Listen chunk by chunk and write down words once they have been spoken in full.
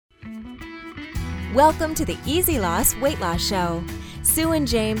Welcome to the Easy Loss Weight Loss Show. Sue and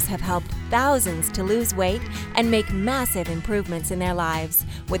James have helped thousands to lose weight and make massive improvements in their lives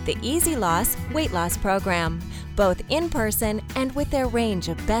with the Easy Loss Weight Loss program, both in person and with their range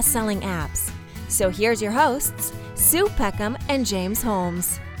of best-selling apps. So here's your hosts, Sue Peckham and James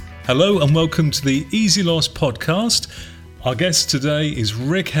Holmes. Hello and welcome to the Easy Loss podcast. Our guest today is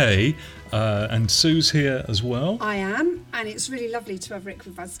Rick Hay, and Sue's here as well. I am, and it's really lovely to have Rick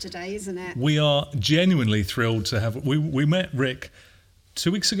with us today, isn't it? We are genuinely thrilled to have. We met Rick 2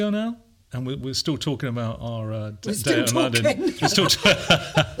 weeks ago now, and we're still talking about our day in London. We're still Looks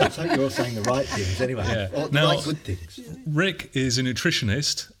like you're all saying the right things anyway. Yeah. The right good things. Rick is a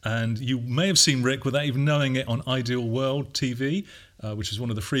nutritionist, and you may have seen Rick without even knowing it on Ideal World TV, which is one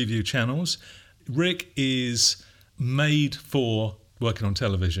of the Freeview channels. Rick is made for working on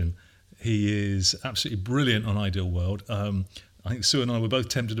television. He is absolutely brilliant on Ideal World. I think Sue and I were both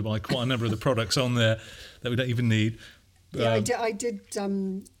tempted to buy quite a number of the products on there that we don't even need. Yeah, I did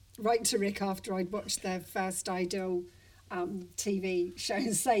write to Rick after I'd watched their first Ideal TV show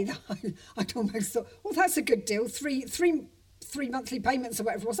and say that I'd almost thought, well, that's a good deal. Three monthly payments or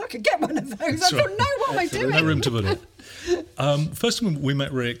whatever it was. I could get one of those. That's I right. thought, no, what am I doing? No room to put it. First time we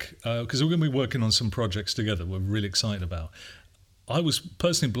met Rick, because we're going to be working on some projects together we're really excited about. I was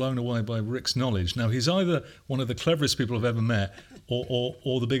personally blown away by Rick's knowledge. Now, he's either one of the cleverest people I've ever met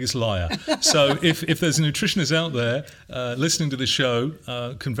or the biggest liar. So if there's a nutritionist out there listening to the show,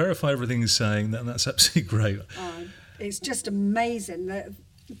 can verify everything he's saying, then that's absolutely great. It's just amazing that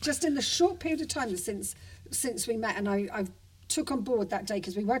just in the short period of time since we met, and I took on board that day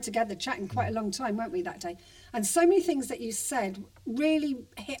because we were together chatting quite a long time, weren't we, that day? And so many things that you said really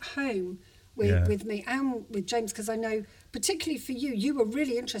hit home with me and with James, because I know particularly for you were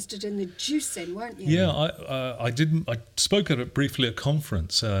really interested in the juicing, weren't you? Yeah, I spoke at it briefly at a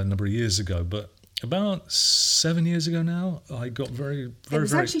conference a number of years ago, but about 7 years ago now, I got very it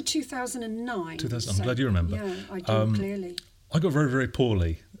was actually 2009. I'm glad you remember. Yeah, I do clearly. I got very, very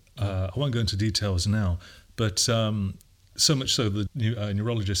poorly. I won't go into details now, but so much so the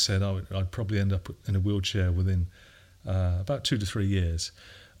neurologist said I'd probably end up in a wheelchair within about 2 to 3 years.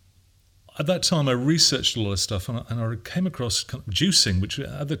 At that time, I researched a lot of stuff, and I came across kind of juicing, which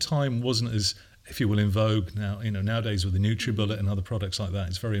at the time wasn't as, if you will, in vogue. Now, nowadays with the NutriBullet and other products like that,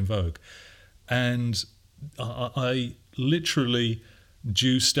 it's very in vogue. And I literally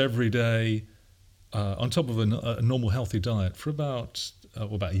juiced every day on top of a normal healthy diet for about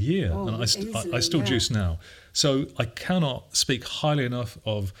a year, and I still juice now. So I cannot speak highly enough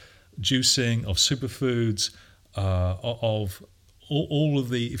of juicing, of superfoods, of all of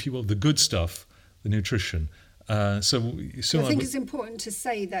the, if you will, the good stuff, the nutrition. I think it's important to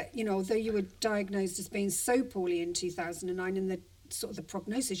say that, although you were diagnosed as being so poorly in 2009 and the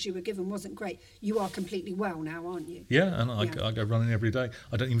prognosis you were given wasn't great, you are completely well now, aren't you? Yeah, and I go running every day.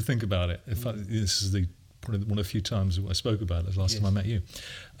 I don't even think about it. In fact, this is one of the few times I spoke about it, the last time I met you.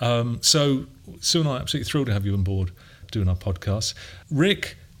 So Sue and I are absolutely thrilled to have you on board doing our podcast.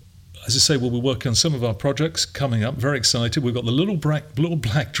 Rick, as I say, we'll be working on some of our projects coming up. Very excited. We've got the Little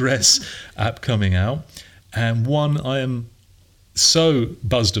Black Dress app coming out, and one I am so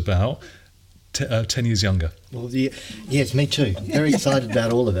buzzed about, 10 years younger. Well, yes, me too. I'm very excited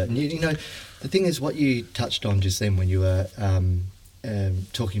about all of it. And the thing is, what you touched on just then when you were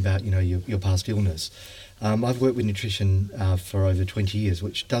talking about your past illness. I've worked with nutrition for over 20 years,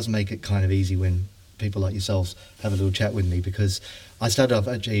 which does make it kind of easy when people like yourselves have a little chat with me, because I started off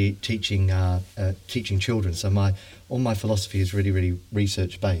actually teaching children. So all my philosophy is really, really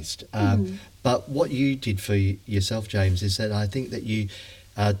research based. But what you did for yourself, James, is that I think that you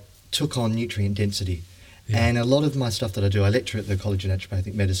took on nutrient density. Yeah. And a lot of my stuff that I do, I lecture at the College of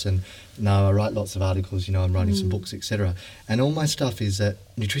Naturopathic Medicine. Now I write lots of articles, I'm writing some books, etc. And all my stuff is that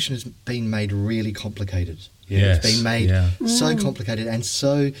nutrition has been made really complicated. Yes. It's been made so complicated and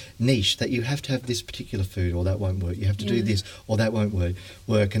so niche that you have to have this particular food or that won't work. You have to do this or that won't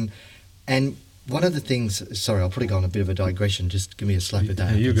work. And one of the things, sorry, I'll probably go on a bit of a digression, just give me a slap of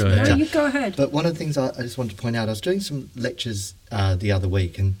that. You go ahead. No, you go ahead. But one of the things I just wanted to point out, I was doing some lectures the other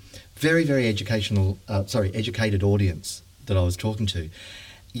week, and very, very educated audience that I was talking to.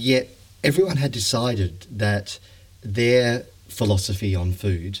 Yet everyone had decided that their philosophy on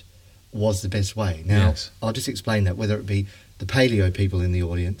food was the best way. Now, I'll just explain that, whether it be the paleo people in the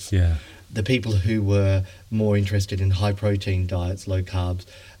audience, the people who were more interested in high protein diets, low carbs,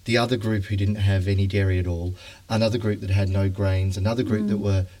 the other group who didn't have any dairy at all, another group that had no grains, another group that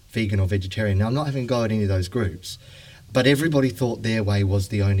were vegan or vegetarian. Now, I'm not having a go at any of those groups, but everybody thought their way was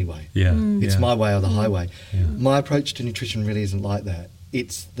the only way. It's my way or the highway. My approach to nutrition really isn't like that.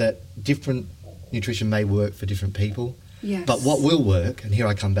 It's that different nutrition may work for different people. Yes. But what will work, and here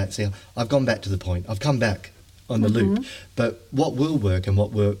I come back, see, I've gone back to the point. I've come back on the loop. But what will work and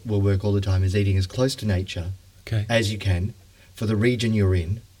what will work all the time is eating as close to nature as you can for the region you're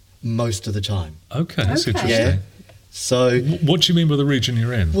in most of the time. Okay, that's interesting. Yeah. So, what do you mean by the region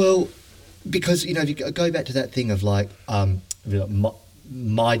you're in? well, because, if you go back to that thing of like,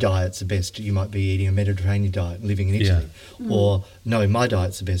 my diet's the best, you might be eating a Mediterranean diet and living in Italy. Or, no, my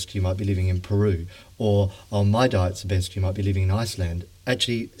diet's the best, you might be living in Peru. Or, oh, my diet's the best, you might be living in Iceland.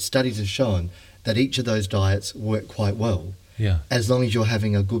 Actually, studies have shown that each of those diets work quite well, as long as you're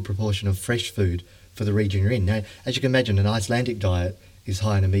having a good proportion of fresh food for the region you're in. Now, as you can imagine, an Icelandic diet is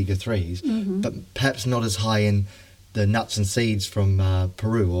high in omega-3s, but perhaps not as high in the nuts and seeds from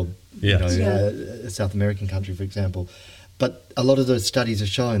Peru or a South American country, for example. But a lot of those studies have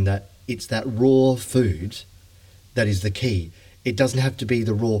shown that it's that raw food that is the key. It doesn't have to be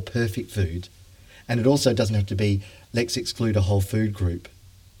the raw perfect food, and it also doesn't have to be, let's exclude a whole food group,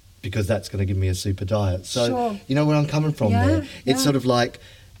 because that's going to give me a super diet. So you know where I'm coming from there? It's sort of like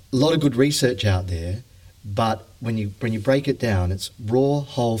a lot of good research out there, but when you break it down, it's raw,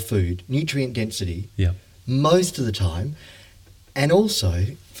 whole food, nutrient density, most of the time, and also,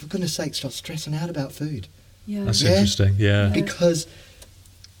 for goodness sake, stop stressing out about food. That's interesting, Because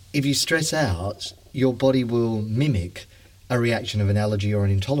if you stress out, your body will mimic a reaction of an allergy or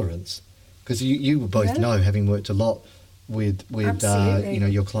an intolerance. Because you both know, having worked a lot with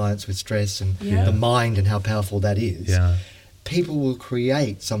your clients with stress and the mind and how powerful that is, people will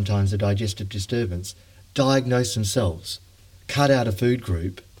create sometimes a digestive disturbance, diagnose themselves, cut out a food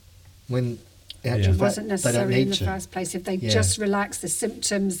group when it wasn't necessary in the first place. If they just relax, the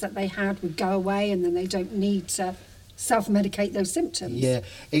symptoms that they had would go away, and then they don't need to self-medicate those symptoms. Yeah,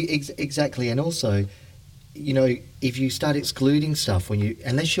 exactly. And also, if you start excluding stuff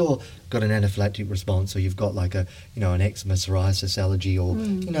unless you've got an anaphylactic response, or you've got like an eczema, psoriasis, allergy, or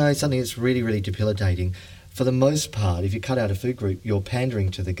something that's really, really debilitating, for the most part, if you cut out a food group, you're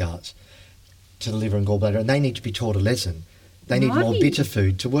pandering to the gut, to the liver and gallbladder, and they need to be taught a lesson. They need more bitter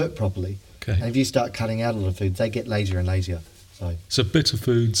food to work properly. Okay. And if you start cutting out a lot of foods, they get lazier and lazier. So bitter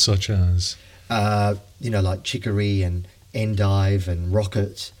foods such as? Like chicory and endive and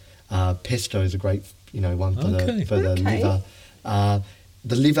rocket. Pesto is a great, one for the liver.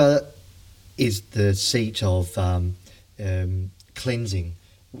 The liver is the seat of cleansing,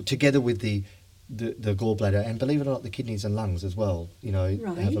 together with the gallbladder, and believe it or not, the kidneys and lungs as well.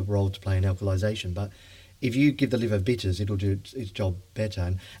 Have a role to play in alkalization. But if you give the liver bitters, it'll do its job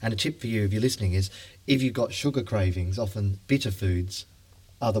better. And a tip for you, if you're listening, is if you've got sugar cravings, often bitter foods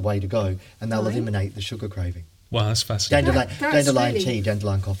are the way to go, and they'll eliminate the sugar craving. Wow, that's fascinating. Dandelion tea,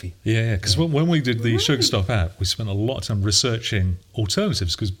 dandelion coffee. Yeah, because when we did the Sugar Stop app, we spent a lot of time researching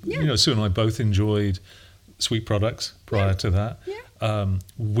alternatives, because Sue and I both enjoyed sweet products prior to that.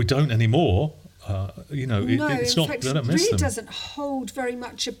 We don't anymore. It's not. Fact, they don't it miss really them. doesn't hold very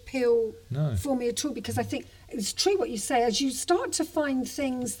much appeal for me at all, because I think it's true what you say. As you start to find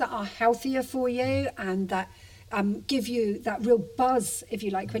things that are healthier for you and that give you that real buzz, if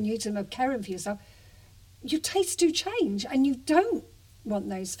you like, when you eat them, of caring for yourself, your tastes do change, and you don't want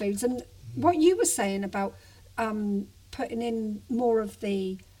those foods. And what you were saying about putting in more of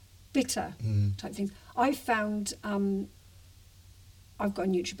the bitter type things, I found. I've got a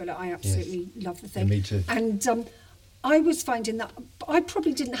NutriBullet. I absolutely love the thing. Yeah, me too. And I was finding that I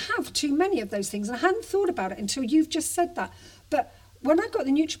probably didn't have too many of those things, and I hadn't thought about it until you've just said that. But when I got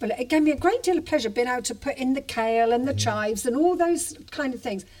the NutriBullet, it gave me a great deal of pleasure being able to put in the kale and the chives and all those kind of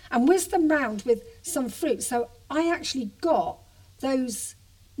things, and whiz them round with some fruit. So I actually got those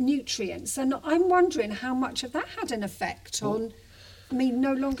nutrients, and I'm wondering how much of that had an effect on me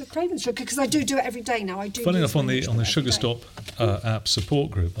no longer craving sugar, because I do it every day now. Funny enough, on the Sugar Stop app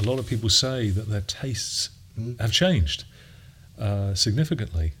support group, a lot of people say that their tastes have changed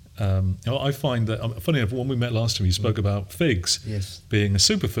significantly. I find that, funny enough, when we met last time, you spoke about figs being a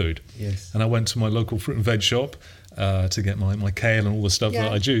superfood. Yes. And I went to my local fruit and veg shop to get my kale and all the stuff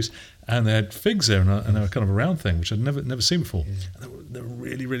that I juice, and they had figs there, and they were kind of a round thing, which I'd never seen before. Yeah. And they were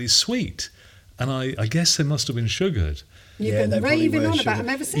really, really sweet. And I guess they must have been sugared. You've been raving on about them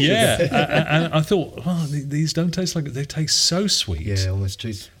ever since. Yeah, and I thought, these don't taste like it. They taste so sweet. Yeah, almost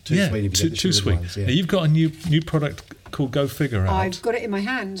too sweet. If you get the too sweet. ones, Now, you've got a new product called Go Figure out. I've got it in my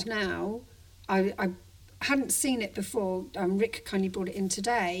hand now. I hadn't seen it before. Rick kindly brought it in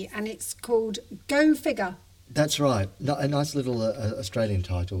today, and it's called Go Figure. That's right. A nice little Australian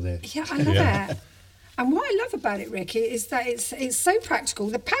title there. Yeah, I love it. And what I love about it, Rick, is that it's so practical.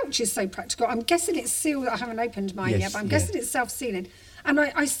 The pouch is so practical. I'm guessing it's sealed. I haven't opened mine yet, but I'm guessing it's self-sealing. And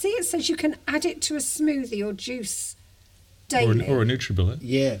I see it says you can add it to a smoothie or juice daily. Or a NutriBullet.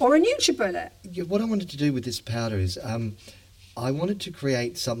 Yeah. Or a NutriBullet. Yeah, what I wanted to do with this powder is I wanted to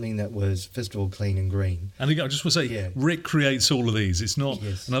create something that was, first of all, clean and green. And again, I just want to say, Yeah. Rick creates all of these. It's not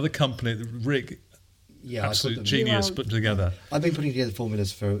Yes. another company. Rick, Yeah, absolute genius, put together. I've been putting together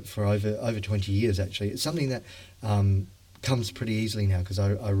formulas for over 20 years, actually. It's something that comes pretty easily now because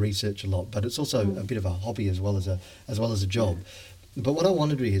I research a lot, but it's also a bit of a hobby as well as a job. But what I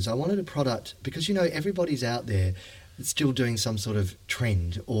wanted is I wanted a product, because, you know, everybody's out there still doing some sort of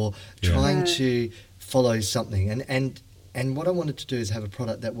trend or trying to follow something. And what I wanted to do is have a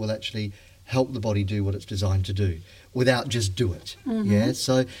product that will actually help the body do what it's designed to do without just do it. Yeah.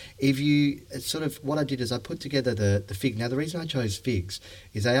 So if you sort of, what I did is I put together the fig. Now the reason I chose figs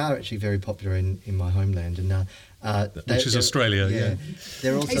is they are actually very popular in my homeland, and Which is Australia, yeah.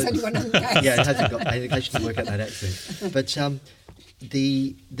 They're In case also anyone hasn't guessed. yeah, it hasn't got in case you can work out that accent. But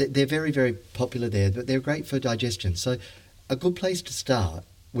they're very, very popular there, but they're great for digestion. So a good place to start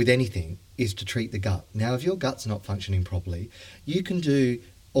with anything is to treat the gut. Now, if your gut's not functioning properly, you can do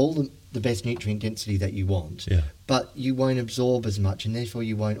all the best nutrient density that you want, but you won't absorb as much, and therefore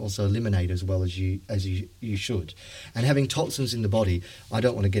you won't also eliminate as well as you should. And having toxins in the body, I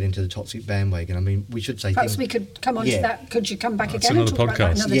don't want to get into the toxic bandwagon. I mean, we should say Perhaps we could come on to that. Could you come back again and another talk about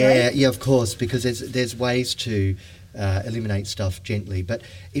that podcast. another day? Yeah, of course, because there's ways to eliminate stuff gently. But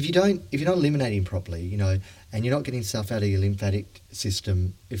if you're not eliminating properly, you know, and you're not getting stuff out of your lymphatic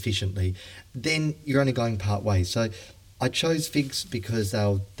system efficiently, then you're only going part way. So I chose figs because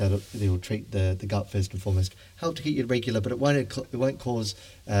they'll treat the gut first and foremost, help to keep you regular, but it won't cause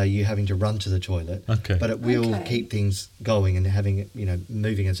you having to run to the toilet. Okay. But it will keep things going and having it, you know,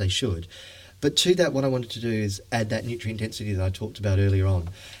 moving as they should. But to that, what I wanted to do is add that nutrient density that I talked about earlier on.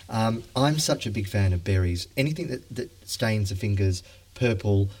 I'm such a big fan of berries. Anything that stains the fingers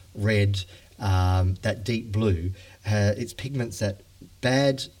purple, red, that deep blue, it's pigments that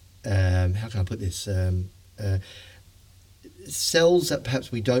bad, how can I put this, cells that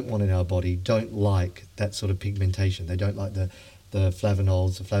perhaps we don't want in our body don't like that sort of pigmentation. They don't like the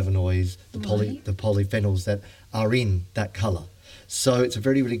flavonols, the flavonoids, the polyphenols that are in that colour. So it's a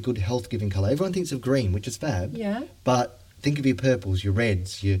very, really good health-giving colour. Everyone thinks of green, which is fab. Yeah. But think of your purples, your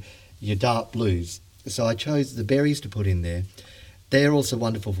reds, your dark blues. So I chose the berries to put in there. They're also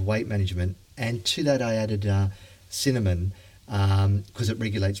wonderful for weight management. And to that I added cinnamon because it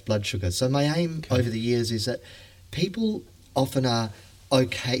regulates blood sugar. So my aim over the years is that people often are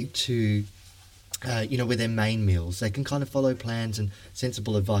okay to, with their main meals. They can kind of follow plans and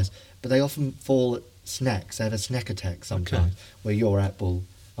sensible advice, but they often fall at snacks. They have a snack attack sometimes, where your app will,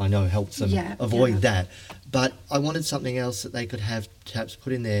 I know, help them avoid that. But I wanted something else that they could have, perhaps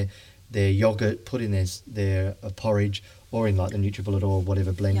put in their yogurt, put in their porridge, or in like the NutriBullet or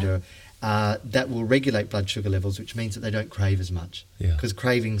whatever blender, that will regulate blood sugar levels, which means that they don't crave as much. Because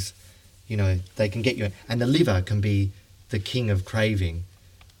cravings, you know, they can get you, and the liver can be the king of craving,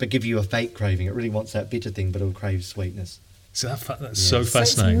 but give you a fake craving. It really wants that bitter thing, but it'll crave sweetness. So that's so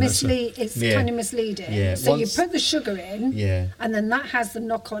fascinating. So it's kind of misleading. Yeah. So you put the sugar in, Yeah. and then that has the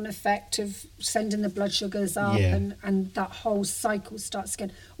knock-on effect of sending the blood sugars up, and that whole cycle starts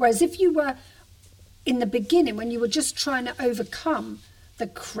again. Whereas if you were in the beginning, when you were just trying to overcome the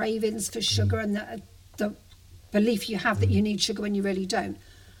cravings for sugar and the belief you have that you need sugar when you really don't,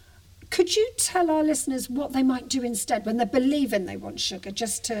 could you tell our listeners what they might do instead when they're believing they want sugar,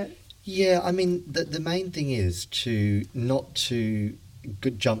 just to... Yeah, I mean, the main thing is to not to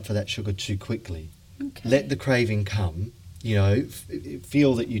jump for that sugar too quickly. Okay. Let the craving come, you know,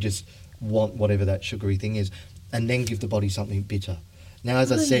 feel that you just want whatever that sugary thing is, and then give the body something bitter. Now,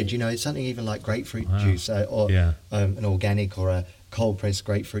 as I said, you know, it's something even like grapefruit juice or an organic or a cold-pressed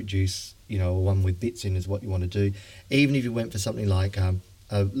grapefruit juice, you know, one with bits in is what you want to do. Even if you went for something like... a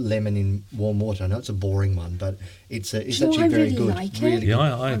lemon in warm water. I know it's a boring one, but it's actually very good. Like Yeah,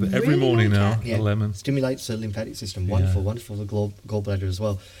 I every morning now, a lemon. Stimulates the lymphatic system. Wonderful for the gallbladder as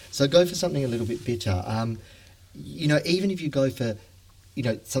well. So go for something a little bit bitter. You know, even if you go for, you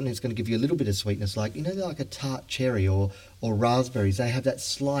know, something that's going to give you a little bit of sweetness, like, you know, like a tart cherry or raspberries, they have that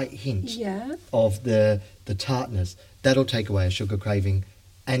slight hint of the tartness. That'll take away a sugar craving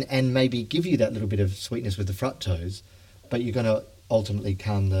and maybe give you that little bit of sweetness with the fructose, but you're going to ultimately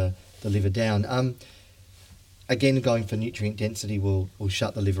calm the liver down. Again, going for nutrient density will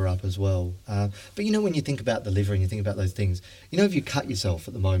shut the liver up as well. But you know, when you think about the liver and you think about those things, you know, if you cut yourself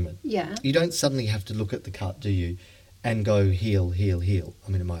at the moment, you don't suddenly have to look at the cut, do you, and go heal, heal, heal.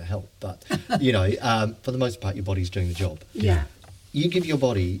 I mean, it might help, but you know, for the most part, your body's doing the job. Yeah. You give your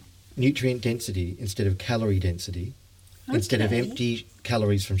body nutrient density instead of calorie density, instead of Okay. empty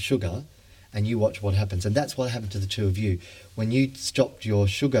calories from sugar, and you watch what happens. And that's what happened to the two of you. When you stopped your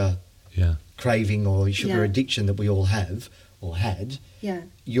sugar Yeah. craving or sugar Yeah. addiction that we all have or had, Yeah.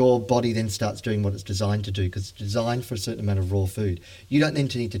 your body then starts doing what it's designed to do, because it's designed for a certain amount of raw food. You don't then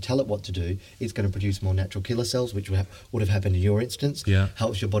need to tell it what to do. It's going to produce more natural killer cells, which would have happened in your instance. Yeah.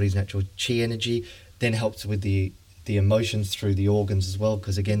 Helps your body's natural chi energy, then helps with the emotions through the organs as well,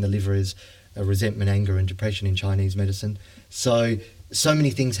 because again, the liver is resentment, anger, and depression in Chinese medicine. So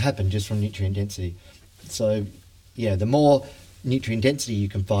many things happen just from nutrient density. So, yeah, the more nutrient density you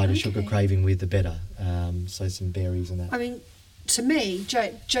can fight a sugar Okay. craving with, the better. So some berries and that. I mean, to me,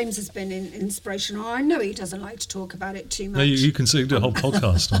 James has been inspirational. I know he doesn't like to talk about it too much. No, you can do a whole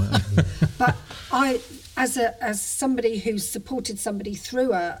podcast on it. But I, as somebody who's supported somebody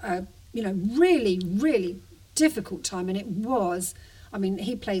through a really, really difficult time, and it was, I mean,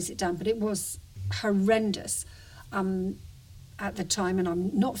 he plays it down, but it was horrendous at the time, and I'm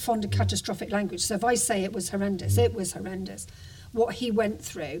not fond of catastrophic language, so if I say it was horrendous, it was horrendous, what he went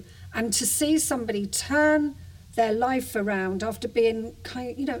through. And to see somebody turn their life around after being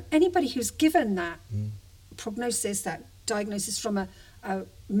anybody who's given that prognosis, that diagnosis from a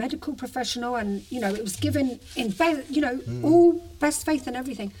medical professional, and it was given in all best faith and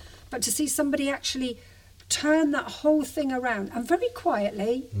everything, but to see somebody actually turn that whole thing around, and very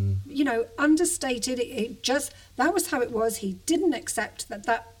quietly, understated it just, that was how it was. He didn't accept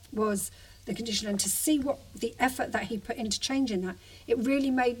that was the condition, and to see what the effort that he put into changing that, it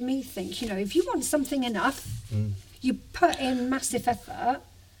really made me think, if you want something enough, you put in massive effort,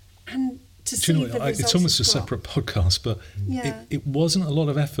 and to see Do you know, the results it's almost a it's got. separate podcast, but Yeah. it wasn't a lot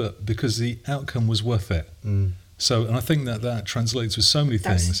of effort because the outcome was worth it. So, and I think that translates with so many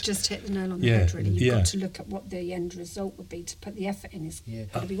That's things. just hit the nail on the Yeah, head, really. You've yeah. got to look at what the end result would be. To put the effort in is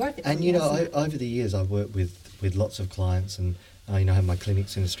got to be worth it. And for you, hasn't it? over the years, I've worked with lots of clients, and I have my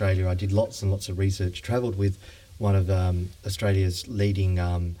clinics in Australia. I did lots and lots of research. Travelled with one of Australia's leading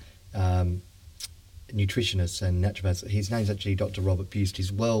nutritionists and naturopaths. His name's actually Dr. Robert Buist.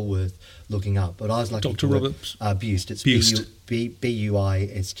 He's well worth looking up. But I was lucky. Dr. to work- Robert Buist. It's Buist.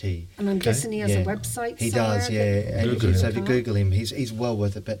 Buist. And I'm guessing he has a website. He somewhere does, that yeah. And Google him. so if you Google him, he's well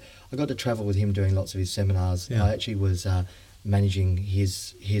worth it. But I got to travel with him doing lots of his seminars. Yeah. I actually was managing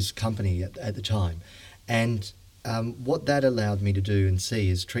his company at the time, and what that allowed me to do and see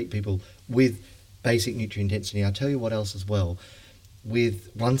is treat people with basic nutrient density. I'll tell you what else as well. With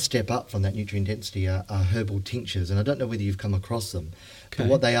one step up from that nutrient density are herbal tinctures, and I don't know whether you've come across them. Okay. But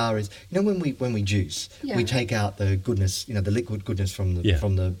what they are is, when we juice, Yeah. we take out the goodness, the liquid goodness from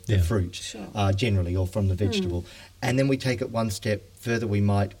the Yeah. fruit, Sure. generally, or from the vegetable, and then we take it one step further. We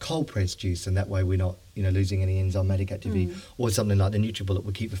might cold press juice, and that way we're not losing any enzymatic activity, or something like the NutriBullet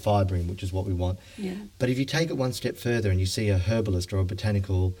will keep the fibre in, which is what we want. Yeah. But if you take it one step further and you see a herbalist or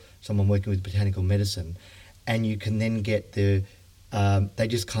someone working with botanical medicine, and you can then get they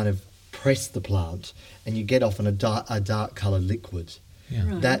just kind of press the plant, and you get often a dark coloured liquid. Yeah.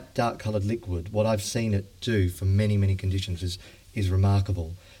 Right. That dark coloured liquid, what I've seen it do for many, many conditions is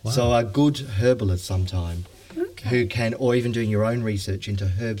remarkable. Wow. So a good herbalist sometime Okay. who can, or even doing your own research into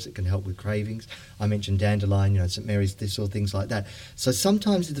herbs that can help with cravings. I mentioned dandelion, St Mary's thistle, things like that. So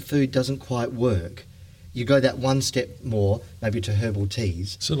sometimes if the food doesn't quite work, you go that one step more, maybe to herbal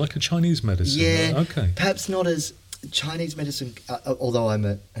teas. So like a Chinese medicine. Yeah, Okay. perhaps not as Chinese medicine, although I'm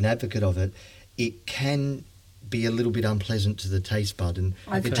an advocate of it, it can be a little bit unpleasant to the taste bud, and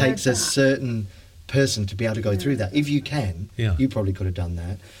I've it heard takes a that. certain person to be able to go through that. If you can, Yeah. you probably could have done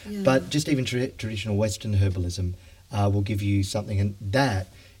that. Yeah. But just even traditional Western herbalism will give you something, and that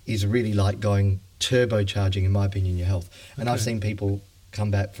is really like going turbocharging, in my opinion, your health. And I've Okay. seen people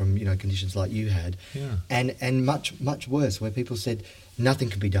come back from conditions like you had, Yeah. and much worse, where people said nothing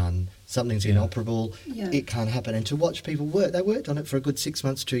can be done, something's Yeah. inoperable, Yeah. it can't happen. And to watch people work, they worked on it for a good 6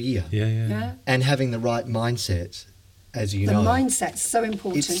 months to a year. Yeah. Yeah. And having the right mindset, as you The know. mindset's so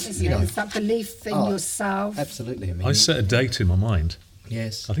important, It's, isn't you it? know, It's that belief in oh, yourself. Absolutely. I mean, I set a date in my mind.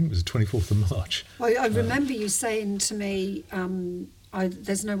 yes. I think it was the 24th of March. I remember you saying to me,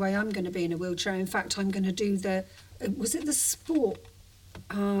 there's no way I'm going to be in a wheelchair. In fact, I'm going to do was it the sport?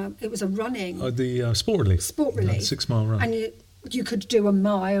 It was a running. The sport relief. Sport relief. 6 mile run. And you could do a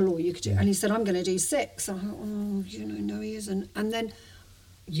mile, or you could do, and he said, I'm going to do 6. I thought, no, he isn't. And then,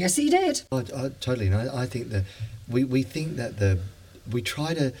 yes, he did. I totally. And I think that we think that we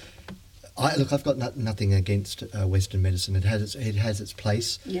try to. I've got nothing against Western medicine. It has its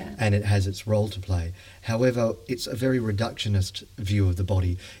place, Yeah. and it has its role to play. However, it's a very reductionist view of the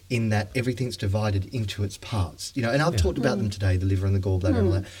body, in that everything's divided into its parts. And I've talked about them today, the liver and the gallbladder and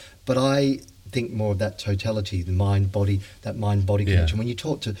all that. But I think more of that totality, the mind-body connection. When you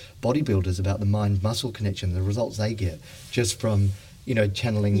talk to bodybuilders about the mind-muscle connection, the results they get just from,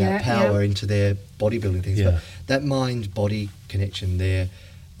 channeling that power into their bodybuilding things. Yeah. But that mind-body connection there,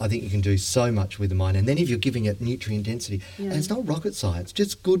 I think you can do so much with the mind. And then if you're giving it nutrient density, and it's not rocket science,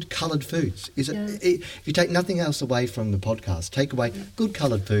 just good coloured foods. If you take nothing else away from the podcast, take away good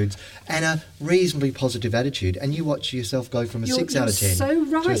coloured foods and a reasonably positive attitude, and you watch yourself go from a 6 out of 10 so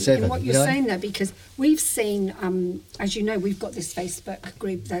right to a 7. in what you're saying there, because we've seen, as you know, we've got this Facebook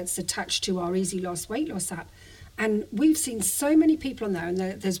group that's attached to our Easy Loss Weight Loss app. And we've seen so many people on there, and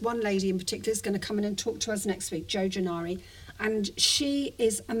there's one lady in particular who's going to come in and talk to us next week, Jo Gennari, and she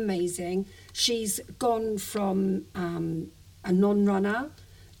is amazing. She's gone from a non-runner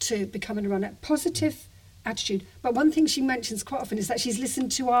to becoming a runner. Positive attitude. But one thing she mentions quite often is that she's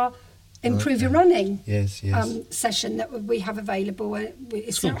listened to our Improve Your Running session that we have available.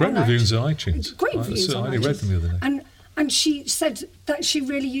 It's got great reviews on iTunes. Great reviews on iTunes. I read them the other day. And she said that she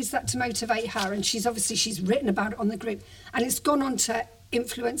really used that to motivate her, and she's written about it on the group, and it's gone on to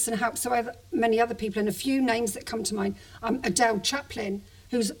influence and help so many other people. And a few names that come to mind, Adele Chaplin,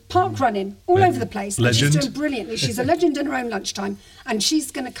 who's park running all over the place. Legend. And she's doing brilliantly. She's a legend in her own lunchtime, and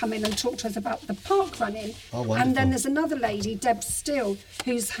she's going to come in and talk to us about the park running. Oh, wonderful. And then there's another lady, Deb Still,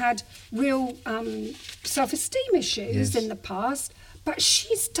 who's had real self-esteem issues in the past. But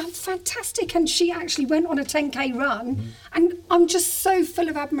she's done fantastic, and she actually went on a 10K run, and I'm just so full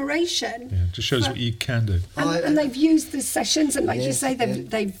of admiration. Yeah, just shows what you can do. And they've used the sessions, and like you say,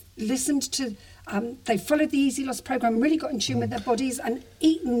 they've listened to, they've followed the Easy Loss program, really got in tune with their bodies and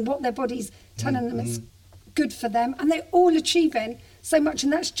eaten what their body's telling them is good for them, and they're all achieving so much.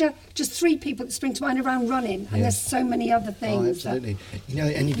 And that's just 3 people that spring to mind around running, and there's so many other things. Oh, absolutely.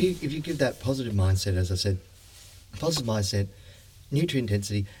 And if you give that positive mindset, as I said, positive mindset, nutrient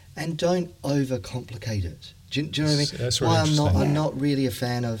density, and don't overcomplicate it. Do you know what I mean? That's Why I'm not interesting. really a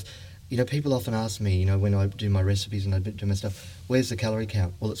fan of, people often ask me, when I do my recipes and I do my stuff, where's the calorie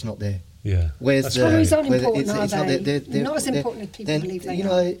count? Well, it's not there. Yeah. Where's the Calories aren't important, it's are not they? there. Not as important as people believe they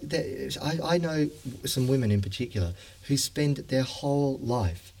are. I know some women in particular who spend their whole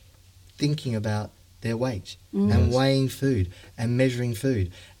life thinking about their weight and weighing food and measuring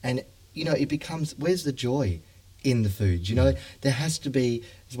food. And, it becomes, where's the joy in the food? There has to be,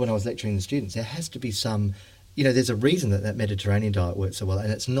 as when I was lecturing the students, there has to be some, there's a reason that Mediterranean diet works so well,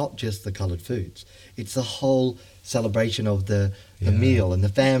 and it's not just the coloured foods. It's the whole celebration of the meal and the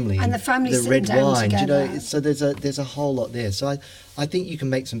family and the family the red down wine. together. So there's a whole lot there. So I think you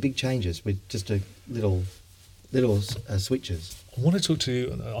can make some big changes with just a little switches. I want to talk to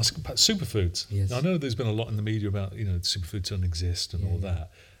you, ask about superfoods. Yes. Now, I know there's been a lot in the media about, superfoods don't exist and all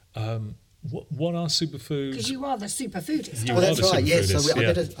that. What are superfoods? Because you are the superfoodist. You Well, are that's the right. Yes,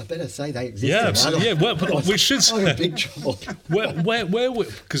 superfoodist, so I better say they exist. Yeah, absolutely. Yeah, but we should I'm in say. big trouble. Where,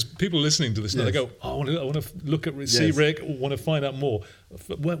 because people listening to this now, they go, I want to look at, see Rick, want to find out more.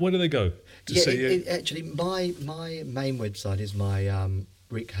 Where do they go? Actually, my main website is my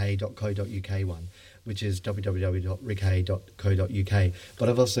rickhay.co.uk one, which is www.rickhay.co.uk. But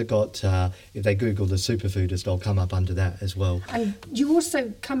I've also got, if they Google the Superfoodist, I'll come up under that as well. And you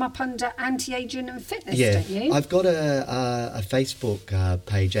also come up under anti-aging and fitness, don't you? I've got a Facebook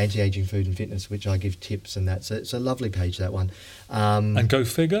page, Anti-Aging Food and Fitness, which I give tips and that. So it's a lovely page, that one. And Go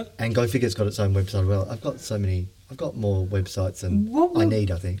Figure? And Go Figure's got its own website as well. I've got more websites than I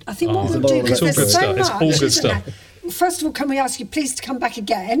need, I think. I think what we'll do, because it's all there's good so stuff. It's much, all good isn't stuff. there? First of all, can we ask you please to come back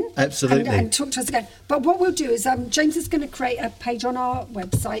again? Absolutely. And talk to us again. But what we'll do is James is going to create a page on our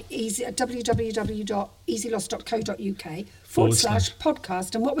website,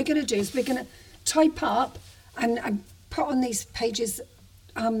 www.easyloss.co.uk/podcast. And what we're going to do is we're going to type up and put on these pages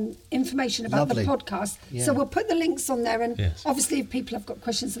information about Lovely. the podcast. Yeah. So we'll put the links on there. And Yes. obviously if people have got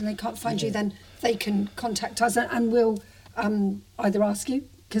questions and they can't find you, then they can contact us and we'll either ask you,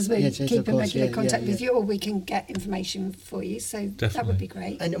 because we keep in regular contact with you, or we can get information for you. So that would be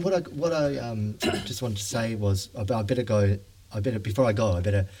great. And what I just wanted to say was, before I go, I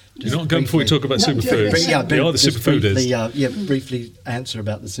better You're not going before we talk about superfoods. They are the superfooders. Briefly answer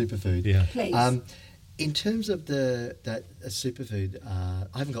about the superfood. Yeah. Please. In terms of that superfood, I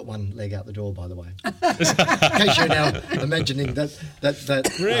haven't got one leg out the door, by the way. In case you're now imagining that.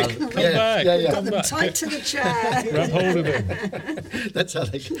 Rick, come back. Yeah. Got them tied to the chair. Grab hold of him. That's how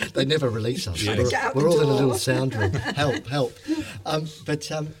they never release us. Yeah. Get out We're the all in a door. little sound room. Help.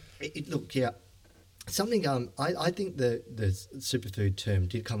 Look, yeah. Something I think the superfood term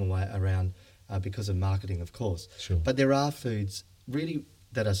did come around because of marketing, of course. Sure. But there are foods really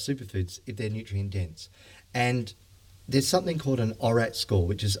that are superfoods if they're nutrient dense, and there's something called an ORAC score,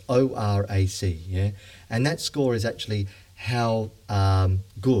 which is ORAC, yeah? And that score is actually how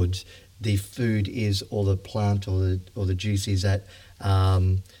good the food is, or the plant, or the juice is at,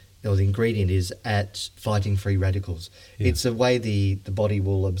 or the ingredient is at fighting free radicals. Yeah. It's a way the body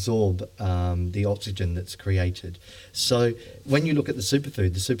will absorb the oxygen that's created. So when you look at the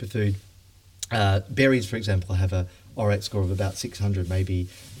superfood, berries, for example, have a ORAC score of about 600, maybe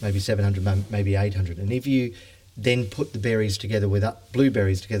 700, maybe 800. And if you then put the berries together with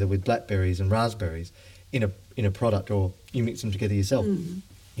blueberries together with blackberries and raspberries in a product, or you mix them together yourself,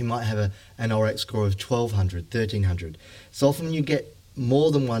 you might have an ORAC score of 1200, 1300. So often when you get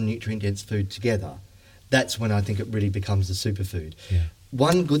more than one nutrient-dense food together, that's when I think it really becomes a superfood. Yeah.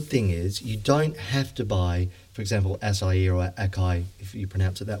 One good thing is you don't have to buy, for example, acai or acai, if you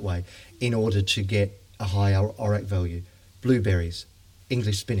pronounce it that way, in order to get a high ORAC value. Blueberries,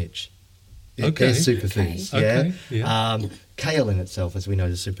 English spinach, they're superfoods. Okay. Yeah? Okay, yeah. Kale in itself, as we know,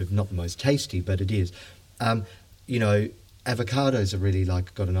 is not the most tasty, but it is. Avocados are really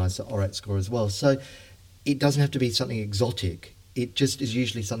got a nice ORAC score as well. So it doesn't have to be something exotic. It just is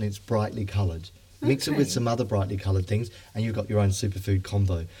usually something that's brightly coloured. Mix it with some other brightly coloured things, and you've got your own superfood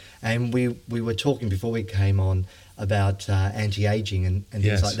combo. And we were talking before we came on about anti-aging and things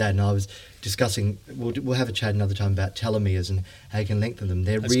Yes. like that, and I was discussing, we'll have a chat another time about telomeres and how you can lengthen them.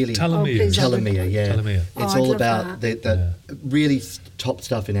 They're That's really... telomere. Telomere, yeah. Telomere. It's I'd all love about that. the really top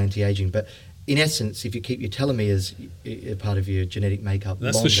stuff in anti-aging, but in essence, if you keep your telomeres part of your genetic makeup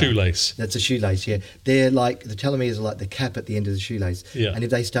That's longer, the shoelace. That's a shoelace, yeah. They're like, the telomeres are like the cap at the end of the shoelace. Yeah. And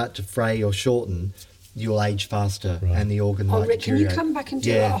if they start to fray or shorten, you'll age faster, Right. and the organ Oh, might Rick, can you deteriorate. come back and do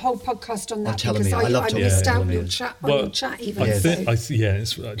Yeah. a whole podcast on that? telomere. Because I love I talking missed about out your telomeres. chat, on your chat even.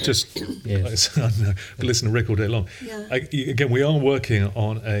 Yes. It's just Yes. I don't know, but listen to Rick all day long. Yeah. Again, we are working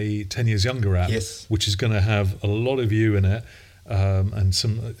on a 10 years younger app, Yes. which is going to have a lot of you in it, and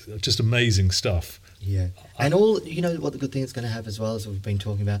some just amazing stuff. Yeah. And what the good thing it's going to have as well, as we've been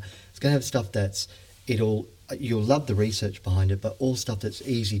talking about, it's going to have stuff you'll love the research behind it, but all stuff that's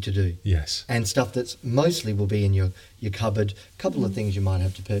easy to do. Yes. And stuff that's mostly will be in your cupboard. A couple of things you might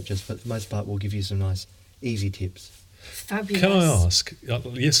have to purchase, but for the most part we'll give you some nice, easy tips. Fabulous. Can I ask,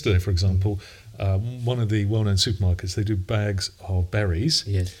 yesterday, for example, one of the well-known supermarkets, they do bags of berries.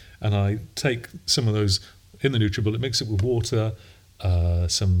 Yes. And I take some of those in the NutriBullet, mix it with water,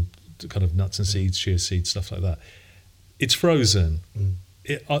 some kind of nuts and seeds, chia seeds, stuff like that. It's frozen.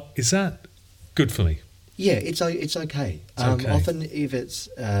 Is that good for me? Yeah, it's okay. It's okay. Often, if it's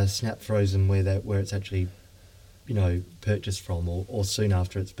snap frozen, where it's actually, purchased from, or soon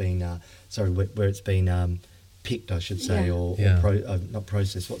after it's been, where it's been picked, I should say, Yeah. or Yeah. not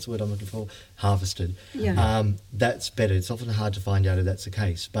processed. What's the word I'm looking for? Harvested. Yeah. That's better. It's often hard to find out if that's the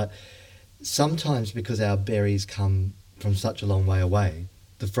case, but sometimes because our berries come from such a long way away,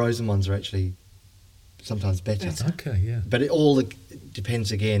 the frozen ones are actually sometimes better. Okay, yeah. But it all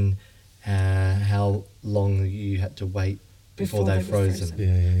depends again how long you had to wait before they're they were frozen. frozen.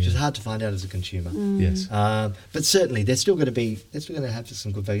 Yeah. Which is hard to find out as a consumer. Yes. But certainly they're still going to have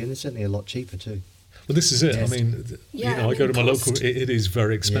some good value, and they're certainly a lot cheaper too. Well, this is it. Yes. I mean, Yeah, I go to my cost. local. It is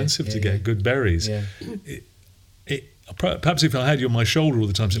very expensive to get good berries. Yeah. Perhaps if I had you on my shoulder all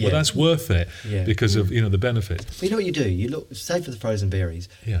the time, well, Yeah. that's worth it Yeah. because of the benefit. But you know what you do? You look, say for the frozen berries,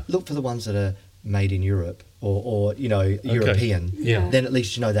 Yeah. look for the ones that are made in Europe or European. Yeah. Then at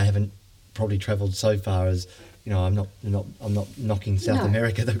least they haven't probably travelled so far as I'm not knocking South No.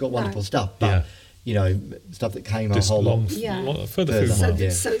 America. They've got wonderful No. stuff, but stuff that came Just a whole long, lot. Yeah. further Further. food So, miles. Yeah.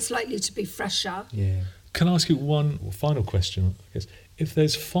 so it's likely to be fresher. Yeah. Can I ask you one final question? I guess if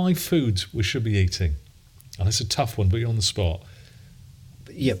there's 5 foods we should be eating, and it's a tough one, but you're on the spot.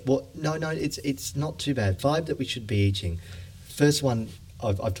 Yeah, well, no, it's not too bad. 5 that we should be eating. First one,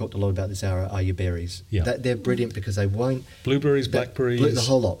 I've talked a lot about this hour, are your berries. Yeah. They're brilliant because they won't... Blueberries, blackberries, the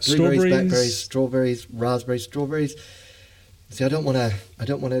whole lot. Blueberries, blackberries, strawberries, raspberries, strawberries. See, I don't want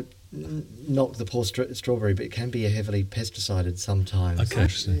to knock the poor strawberry, but it can be a heavily pesticided sometimes. Okay,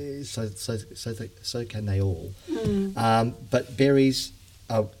 interesting. So can they all. But berries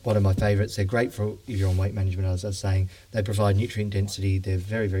are one of my favourites. They're great for if you're on weight management, as I was saying. They provide nutrient density. They're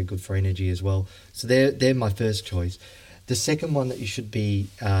very, very good for energy as well. So they're my first choice. The second one that you should be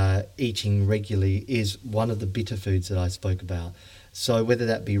eating regularly is one of the bitter foods that I spoke about. So whether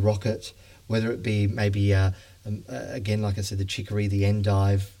that be rocket, whether it be maybe, again, like I said, the chicory, the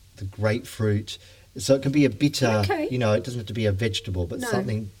endive, the grapefruit. So it can be a bitter, Okay. it doesn't have to be a vegetable, but No.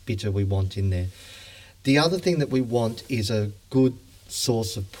 something bitter we want in there. The other thing that we want is a good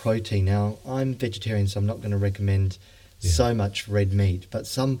source of protein. Now, I'm vegetarian, so I'm not going to recommend so much red meat, but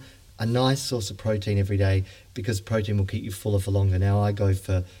some a nice source of protein every day, because protein will keep you fuller for longer. Now I go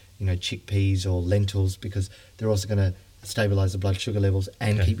for, chickpeas or lentils, because they're also going to stabilise the blood sugar levels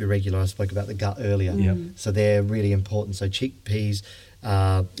and keep you regular. I spoke about the gut earlier. So they're really important. So chickpeas,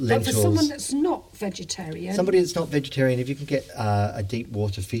 lentils. But for someone that's not vegetarian. Somebody that's not vegetarian, if you can get a deep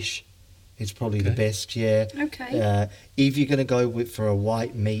water fish, it's probably the best, Okay. If you're going to go for a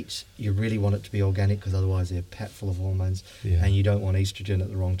white meat, you really want it to be organic, because otherwise they're packed full of hormones, and you don't want estrogen at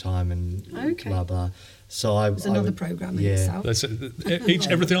the wrong time and blah, blah. So There's another programme in itself. That's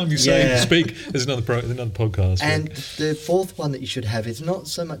every time you say speak is another podcast. And the fourth one that you should have is not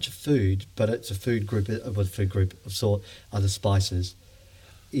so much a food, but it's a food group of sort, are the spices.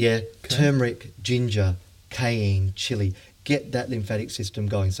 Turmeric, ginger, cayenne, chili. Get that lymphatic system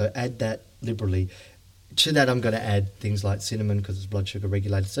going. So add that liberally. To that, I'm going to add things like cinnamon, because it's blood sugar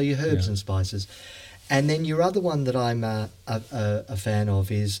regulated. So your herbs and spices. And then your other one that I'm a fan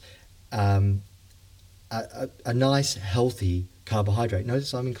of is a nice, healthy carbohydrate.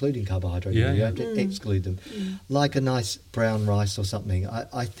 Notice I'm including carbohydrate. You have to exclude them. Like a nice brown rice or something.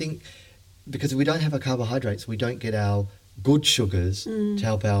 I think, because if we don't have our carbohydrates, we don't get our good sugars to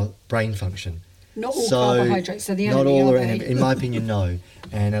help our brain function. Not all carbohydrates are the enemy, not all are are they? In my opinion, no.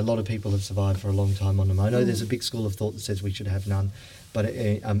 And a lot of people have survived for a long time on them. I know there's a big school of thought that says we should have none, but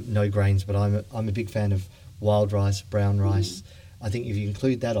no grains. But I'm a big fan of wild rice, brown rice. I think if you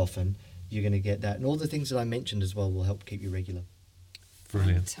include that often, you're going to get that. And all the things that I mentioned as well will help keep you regular.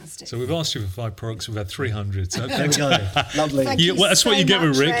 Brilliant. Fantastic. So we've asked you for 5 products. We've had 300. So There we go. Lovely. Thank you that's what so you get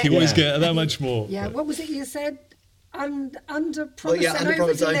with much, Rick. You always Rick. get that much more. Yeah, what was it you said? Under promise Well, and under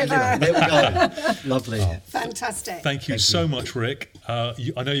promise, over deliver. deliver. There we go. Lovely. Fantastic. Thank you so much, Rick. I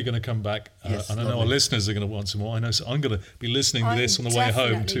know you're going to come back, Yes, and I know our lovely. listeners are going to want some more. I know, so I'm going to be listening to I'm this on the way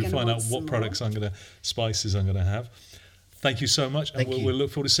home definitely to gonna find out want what some products spices I'm going to have. Thank you so much, and Thank you. we'll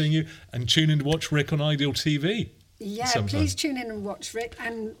look forward to seeing you. And tune in to watch Rick on Ideal TV. Yeah, sometime. please tune in and watch Rick,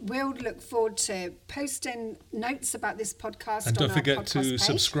 and we'll look forward to posting notes about this podcast. And on don't our forget podcast to page.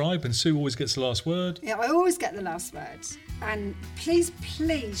 subscribe, and Sue always gets the last word. Yeah, I always get the last word. And please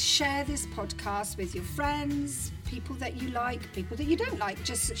share this podcast with your friends, people that you like, people that you don't like.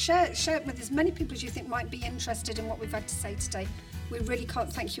 Just share it with as many people as you think might be interested in what we've had to say today. We really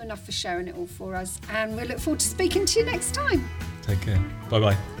can't thank you enough for sharing it all for us, and we look forward to speaking to you next time. Take care.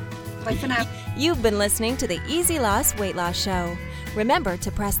 Bye-bye. Bye for now. You've been listening to the Easy Loss Weight Loss Show. Remember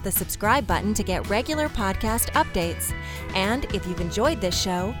to press the subscribe button to get regular podcast updates. And if you've enjoyed this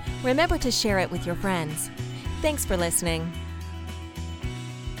show, remember to share it with your friends. Thanks for listening.